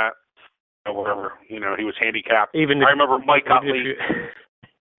remember that. Or whatever. You know, he was handicapped. I remember Mike Utley.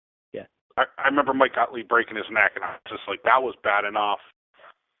 I remember Mike Utley breaking his neck, and I was just like, that was bad enough.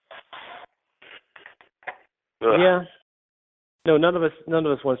 Ugh. Yeah. No, none of us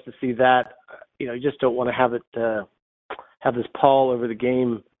wants to see that. You know, you just don't want to have it have this pall over the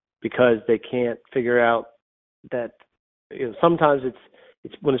game because they can't figure out that. You know, sometimes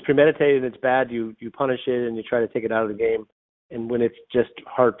it's when it's premeditated and it's bad, you punish it and you try to take it out of the game. And when it's just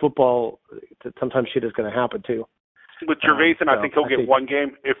hard football, sometimes shit is going to happen too. With Gervaison, I think he'll get one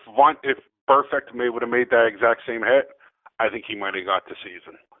game. If Perfect would have made that exact same hit, I think he might have got the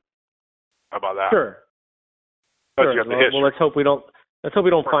season. How about that? Sure. Well, let's hope we don't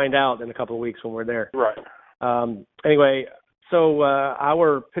find out in a couple of weeks when we're there. Right. Anyway, so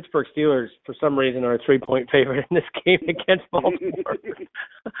our Pittsburgh Steelers, for some reason, are a 3-point favorite in this game against Baltimore.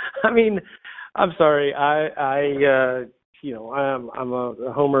 I mean, I'm sorry. I'm a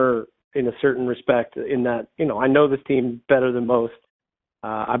homer in a certain respect in that, you know, I know this team better than most.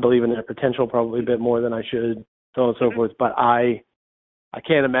 I believe in their potential probably a bit more than I should, so on and so forth. But I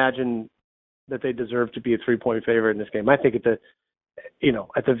can't imagine that they deserve to be a 3-point favorite in this game. I think at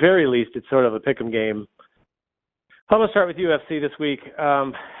the very least, it's sort of a pick'em game. I'm going to start with UFC this week.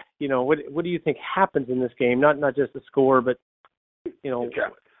 You know, what do you think happens in this game? Not just the score, but, you know,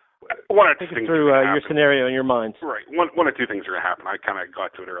 think through your scenario in your mind. Right. One or two things are going to happen. I kind of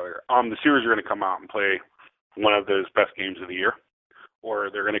got to it earlier. The Steelers are going to come out and play one of those best games of the year, or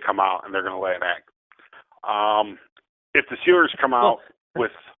they're going to come out and they're going to lay an egg. If the Steelers come out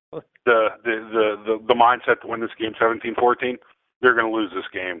with the mindset to win this game 17-14, they're going to lose this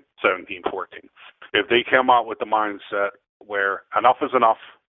game 17-14. If they come out with the mindset where enough is enough,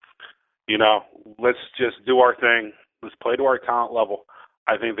 you know, let's just do our thing, let's play to our talent level,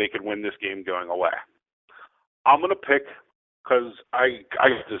 I think they could win this game going away. I'm going to pick, because I got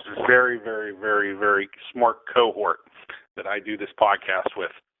this very, very, very, very smart cohort that I do this podcast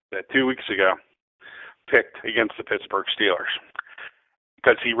with that 2 weeks ago picked against the Pittsburgh Steelers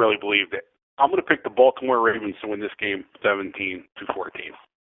because he really believed it. I'm going to pick the Baltimore Ravens to win this game 17-14.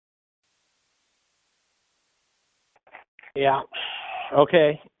 Yeah.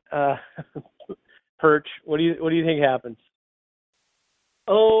 Okay. Perch, what do you think happens?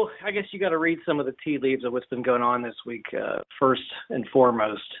 Oh, I guess you got to read some of the tea leaves of what's been going on this week. First and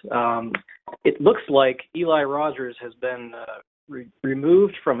foremost, it looks like Eli Rogers has been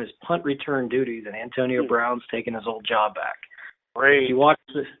removed from his punt return duties, and Antonio Brown's taken his old job back. Great.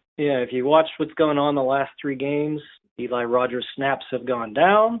 If you watch what's going on the last 3 games, Eli Rogers' snaps have gone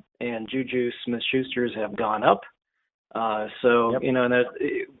down, and Juju Smith-Schuster's have gone up. You know,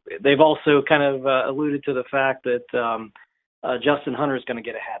 they've also kind of alluded to the fact that Justin Hunter is going to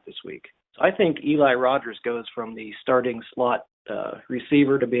get a hat this week. So I think Eli Rogers goes from the starting slot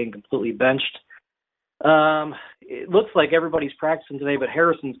receiver to being completely benched. It looks like everybody's practicing today, but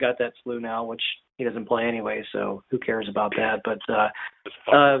Harrison's got that flu now, which he doesn't play anyway, so who cares about that? But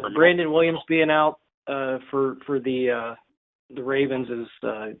Brandon Williams being out for the Ravens is,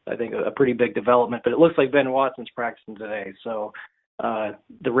 I think, a pretty big development. But it looks like Ben Watson's practicing today, so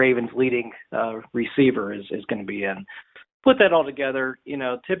the Ravens' leading receiver is going to be in. Put that all together, you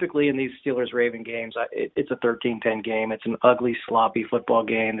know, typically in these Steelers-Raven games, it's a 13-10 game. It's an ugly, sloppy football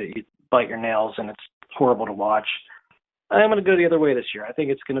game that you bite your nails, and it's horrible to watch. I'm going to go the other way this year. I think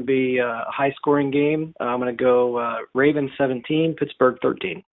it's going to be a high-scoring game. I'm going to go Ravens 17, Pittsburgh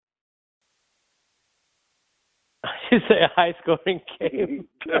 13. You say a high-scoring game?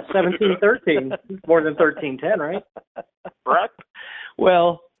 17-13, more than 13-10, right? Correct.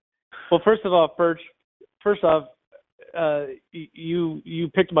 Well, first off, you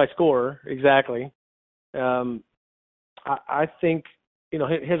picked my score exactly. I think, you know,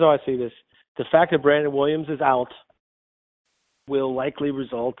 here's how I see this: the fact that Brandon Williams is out will likely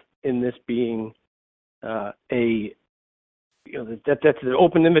result in this being a that's an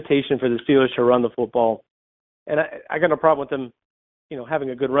open invitation for the Steelers to run the football. And I got no problem with them, having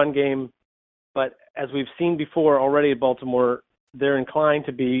a good run game. But as we've seen before already at Baltimore, they're inclined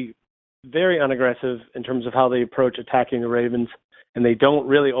to be very unaggressive in terms of how they approach attacking the Ravens, and they don't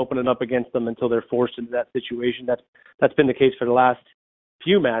really open it up against them until they're forced into that situation. That's been the case for the last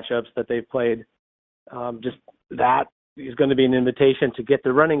few matchups that they've played. Just that is going to be an invitation to get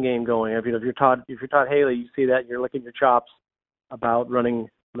the running game going. If you're Todd Haley, you see that, you're licking your chops about running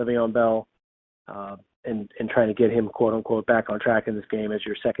Le'Veon Bell and trying to get him, quote unquote, back on track in this game as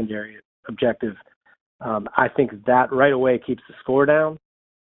your secondary objective. I think that right away keeps the score down,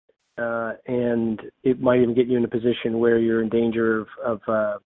 and it might even get you in a position where you're in danger of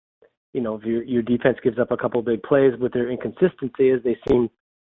if your defense gives up a couple of big plays with their inconsistency, as they seem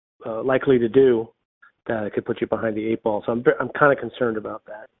likely to do, that it could put you behind the eight ball. So I'm kind of concerned about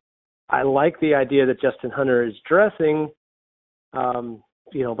that. I like the idea that Justin Hunter is dressing, but on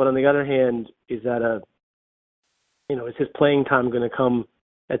the other hand, is his playing time going to come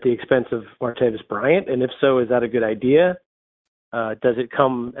at the expense of Martavis Bryant? And if so, is that a good idea? Does it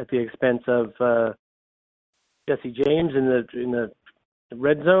come at the expense of Jesse James in the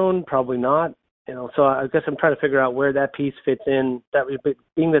red zone? Probably not. So I guess I'm trying to figure out where that piece fits in. That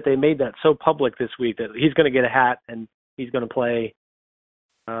being that they made that so public this week that he's going to get a hat and he's going to play.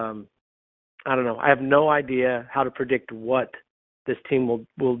 I don't know. I have no idea how to predict what this team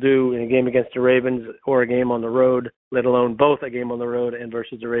will do in a game against the Ravens or a game on the road, let alone both a game on the road and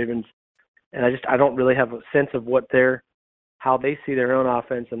versus the Ravens. And I don't really have a sense of how they see their own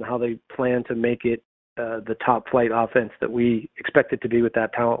offense and how they plan to make it the top flight offense that we expect it to be with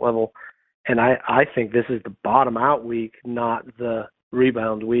that talent level. And I think this is the bottom out week, not the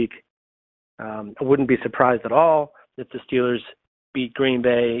rebound week. I wouldn't be surprised at all if the Steelers beat Green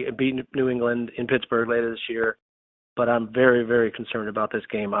Bay, beat New England in Pittsburgh later this year. But I'm very, very concerned about this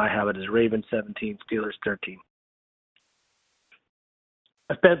game. I have it as Ravens 17, Steelers 13.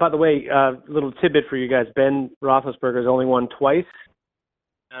 Ben, by the way, a little tidbit for you guys. Ben Roethlisberger has only won twice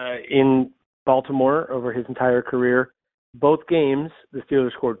in Baltimore over his entire career. Both games, the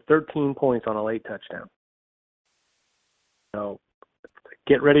Steelers scored 13 points on a late touchdown. So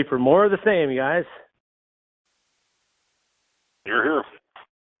get ready for more of the same, you guys. You're here.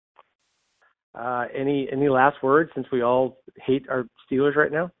 Any last words since we all hate our Steelers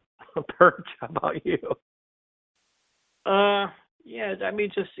right now? Perch, how about you? Yeah, I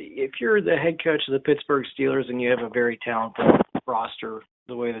mean, just if you're the head coach of the Pittsburgh Steelers and you have a very talented roster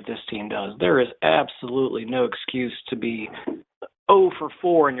the way that this team does, there is absolutely no excuse to be 0 for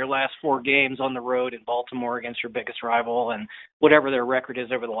 4 in your last 4 games on the road in Baltimore against your biggest rival, and whatever their record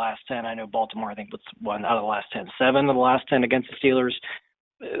is over the last 10. I know Baltimore, I think, was 1 out of the last 10, 7 of the last 10 against the Steelers.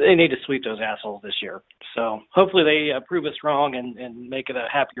 They need to sweep those assholes this year. So hopefully they prove us wrong and make it a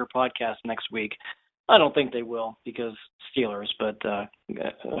happier podcast next week. I don't think they will because Steelers, but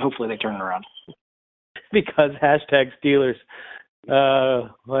hopefully they turn it around. Because #Steelers.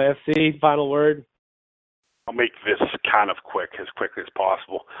 FC, final word. I'll make this kind of as quickly as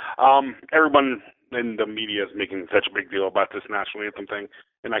possible. Everyone in the media is making such a big deal about this national anthem thing,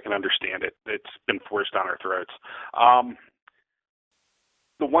 and I can understand it. It's been forced down our throats.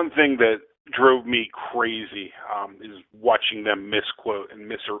 The one thing that drove me crazy is watching them misquote and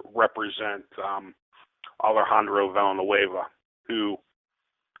misrepresent Alejandro Villanueva, who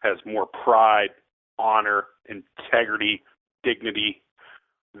has more pride, honor, integrity, dignity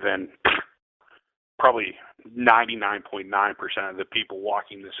than probably 99.9% of the people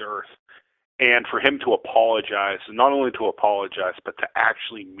walking this earth. And for him to apologize, not only to apologize, but to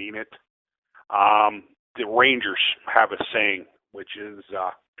actually mean it. The Rangers have a saying, which is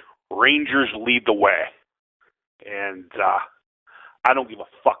Rangers lead the way. And I don't give a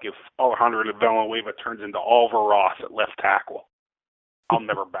fuck if Alejandro Villanueva turns into Oliver Ross at left tackle. I'll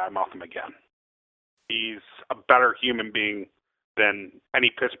never badmouth him again. He's a better human being than any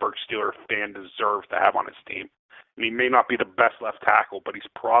Pittsburgh Steelers fan deserves to have on his team. And he may not be the best left tackle, but he's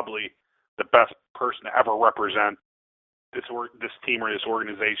probably the best person to ever represent this team or this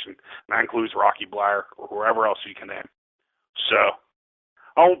organization. And that includes Rocky Bleier or whoever else you can name. So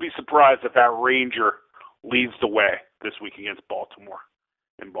I won't be surprised if that Ranger leads the way this week against Baltimore.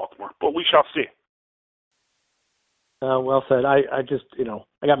 But we shall see. Well said. I just,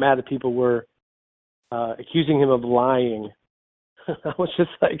 I got mad that people were accusing him of lying. I was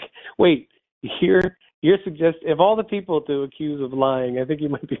just like, wait, you're suggesting, of all the people to accuse of lying, I think you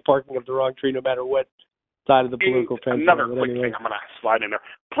might be barking up the wrong tree no matter what side of the political fence. Another quick thing I'm going to slide in there.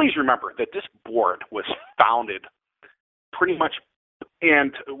 Please remember that this board was founded pretty much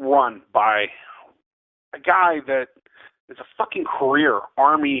and run by a guy that is a fucking career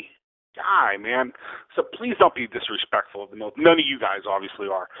Army guy, man. So please don't be disrespectful of the military. None of you guys obviously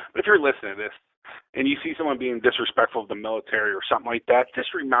are. But if you're listening to this and you see someone being disrespectful of the military or something like that,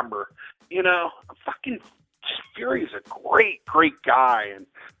 just remember, fucking Fury is a great, great guy, and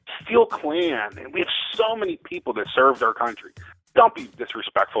Steel Clan, and we have so many people that served our country. Don't be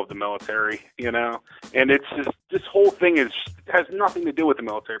disrespectful of the military, And it's just, this whole thing has nothing to do with the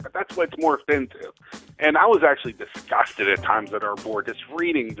military, but that's what it's morphed into. And I was actually disgusted at times at our board, just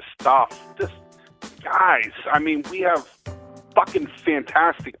reading the stuff. Just, guys, I mean, we have fucking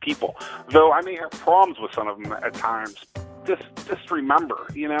fantastic people, though I may have problems with some of them at times. Just remember,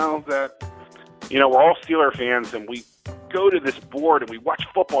 that, we're all Steeler fans, and we go to this board and we watch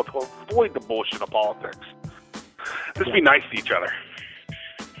football to avoid the bullshit of politics. Just be nice to each other.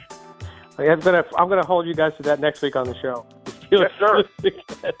 I'm gonna hold you guys to that next week on the show. Yes, sir.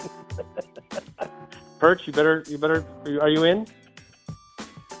 Perch, you better. Are you in?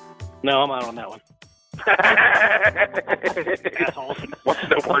 No, I'm out on that one. What's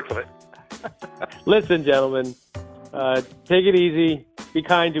the word for it? Listen, gentlemen, take it easy. Be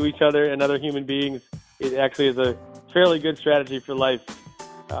kind to each other and other human beings. It actually is a fairly good strategy for life.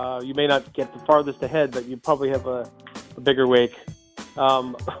 You may not get the farthest ahead, but you probably have a bigger wake.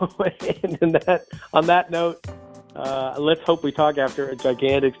 And on that note, let's hope we talk after a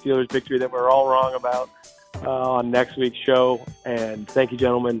gigantic Steelers victory that we're all wrong about on next week's show. And thank you,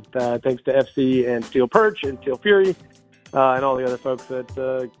 gentlemen. Thanks to FC and SteelPerch and SteelFury and all the other folks at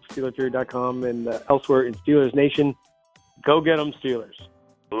SteelerFury.com and elsewhere in Steelers Nation. Go get them, Steelers.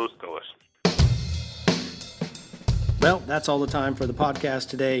 Blue Steelers. Well, that's all the time for the podcast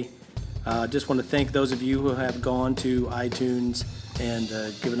today. Just want to thank those of you who have gone to iTunes and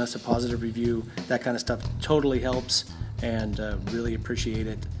given us a positive review. That kind of stuff totally helps, and really appreciate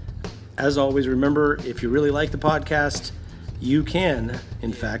it. As always, remember, if you really like the podcast, you can,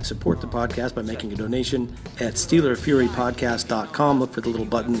 in fact, support the podcast by making a donation at SteelerFuryPodcast.com. Look for the little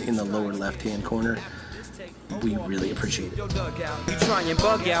button in the lower left-hand corner. We really appreciate it. You try and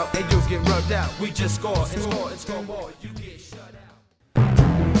bug out and you'll get rubbed out. We just score and score more. You get shut out.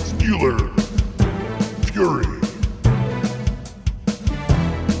 SteelerFury.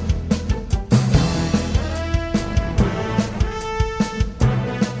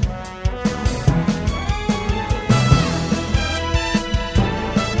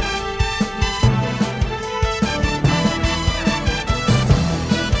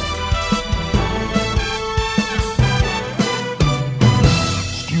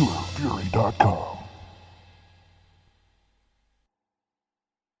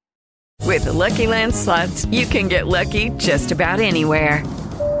 With the Lucky Land Slots, you can get lucky just about anywhere.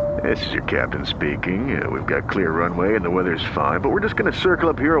 This is your captain speaking. We've got clear runway and the weather's fine, but we're just going to circle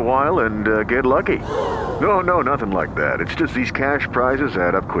up here a while and get lucky. No, nothing like that. It's just these cash prizes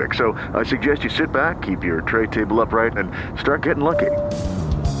add up quick. So I suggest you sit back, keep your tray table upright, and start getting lucky.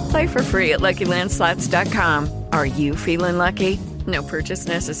 Play for free at LuckyLandSlots.com. Are you feeling lucky? No purchase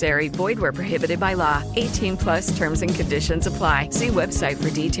necessary. Void where prohibited by law. 18+ terms and conditions apply. See website for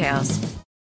details.